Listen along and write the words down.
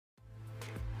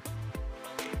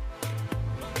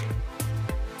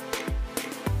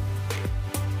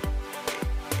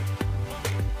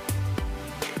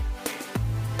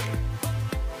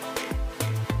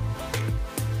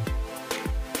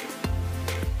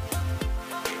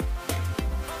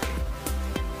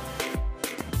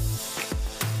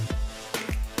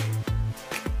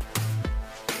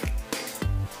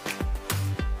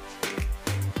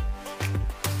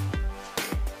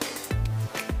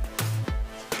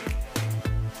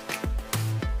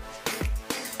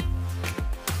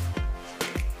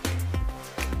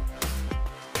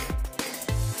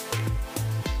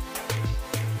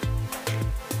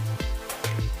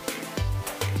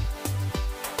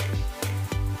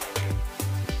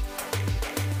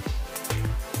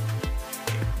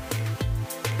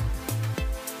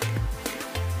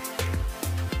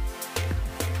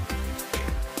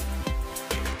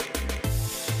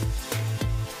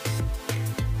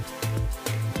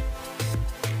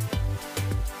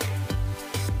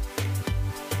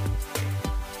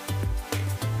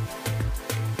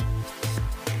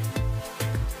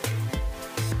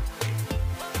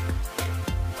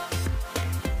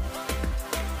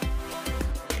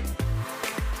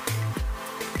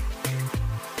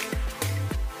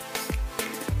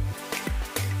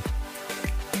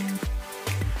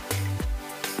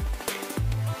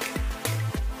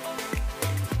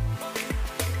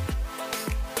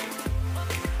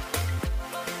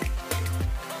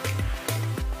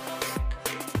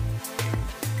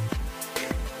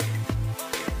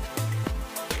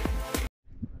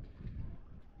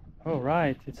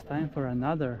Alright, it's time for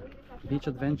another beach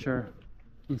adventure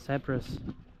in Cyprus.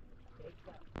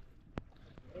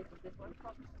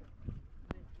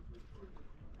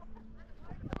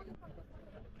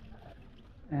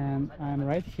 And I'm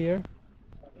right here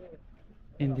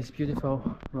in these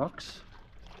beautiful rocks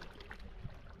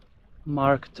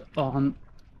marked on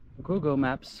Google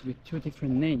Maps with two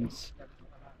different names.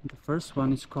 The first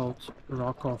one is called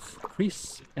Rock of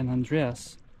Chris and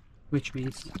Andreas, which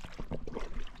means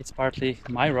it's partly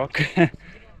my rock,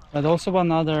 but also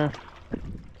another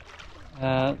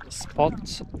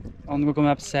spot on Google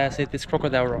Maps says it is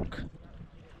Crocodile Rock.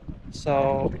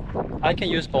 So I can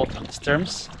use both of these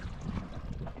terms.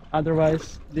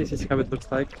 Otherwise, this is how it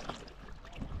looks like,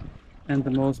 and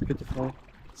the most beautiful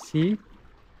sea.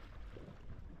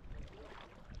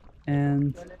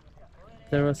 And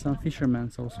there were some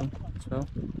fishermen also as well.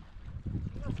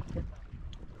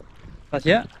 But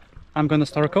yeah, I'm gonna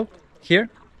snorkel here.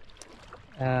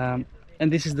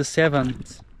 And this is the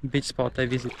 7th beach spot I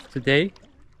visit today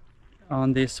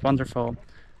on this wonderful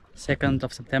 2nd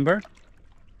of September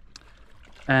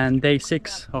and day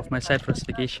 6 of my Cyprus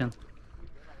vacation.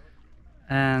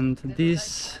 And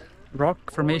this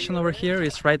rock formation over here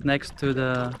is right next to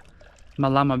the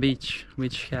Malama Beach,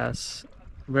 which has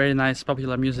very nice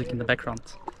popular music in the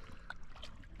background.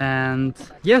 And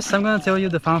yes, I'm gonna tell you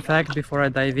the fun fact before I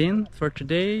dive in for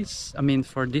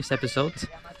for this episode.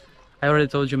 I already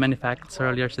told you many facts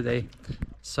earlier today.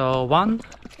 So one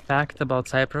fact about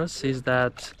Cyprus is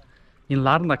that in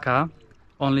Larnaca,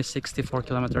 only 64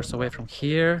 kilometers away from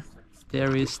here,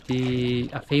 there is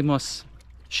a famous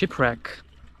shipwreck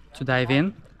to dive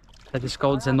in that is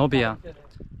called Zenobia,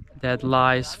 that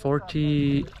lies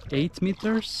 48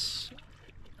 meters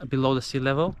below the sea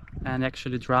level and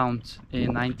actually drowned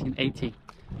in 1980,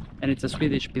 and it's a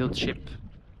Swedish built ship.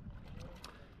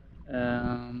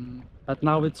 But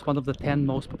now it's one of the 10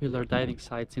 most popular diving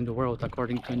sites in the world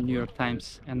according to New York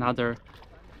Times and other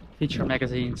feature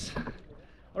magazines.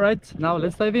 Alright, now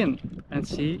let's dive in and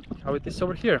see how it is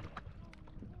over here.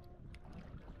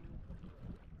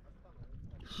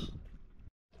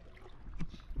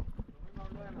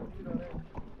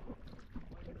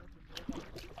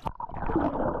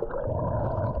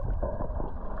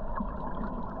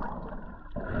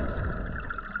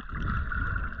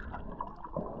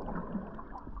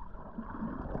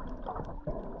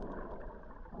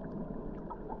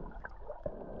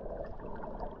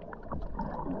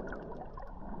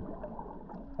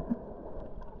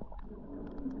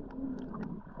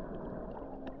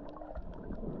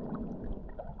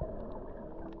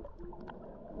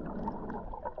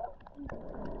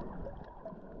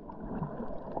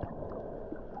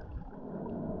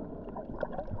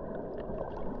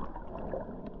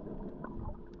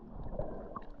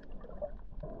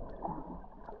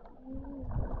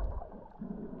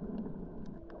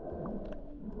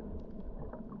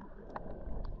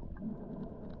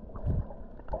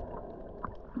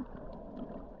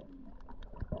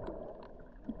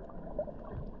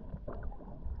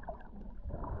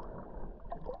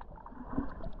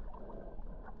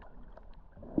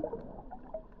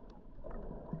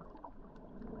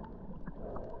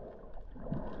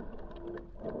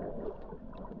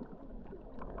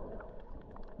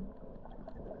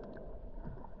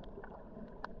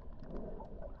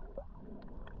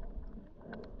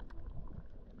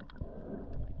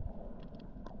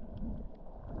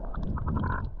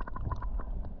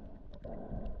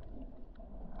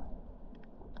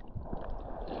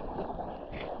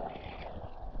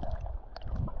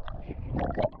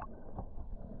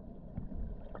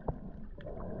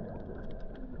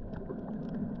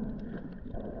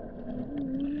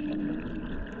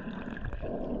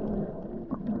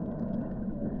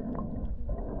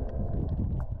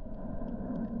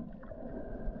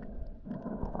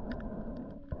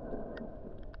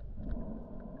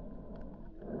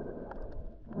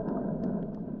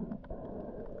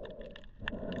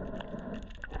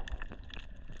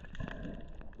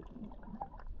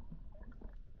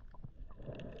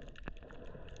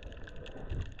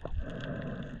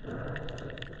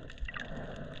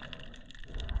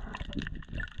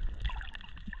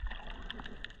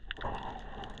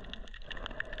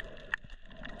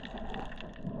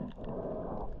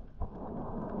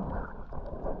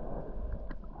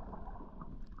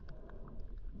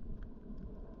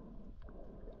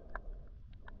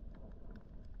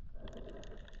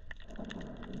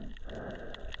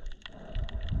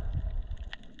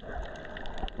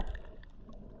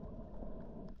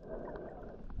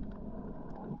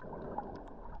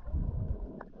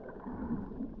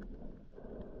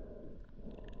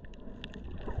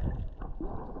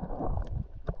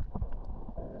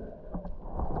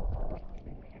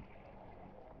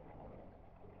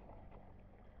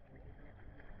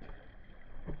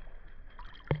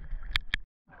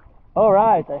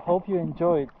 Alright, I hope you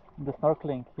enjoyed the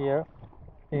snorkeling here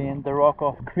in the rock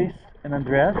of Chris and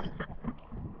Andreas,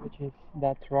 which is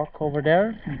that rock over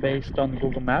there based on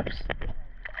Google Maps.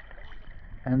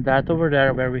 And that over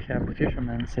there where we have the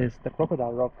fishermen is the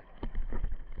crocodile rock.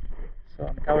 So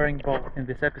I'm covering both in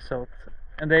this episode,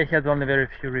 and they had only very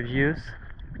few reviews.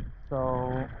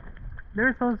 So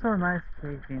there's also a nice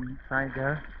cave inside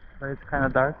there, but it's kind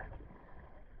of dark.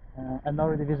 And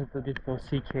already visited those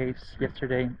sea caves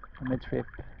yesterday on my trip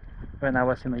when I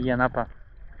was in Yanapa.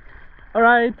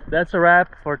 Alright, that's a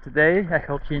wrap for today. I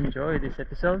hope you enjoyed this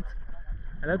episode.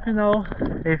 And let me know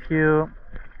if you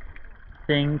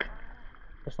think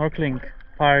the snorkeling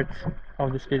part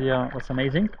of this video was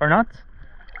amazing or not.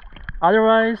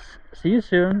 Otherwise, see you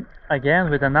soon again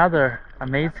with another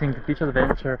amazing beach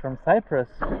adventure from Cyprus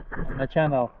on my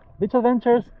channel. Beach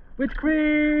Adventures with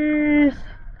Chris!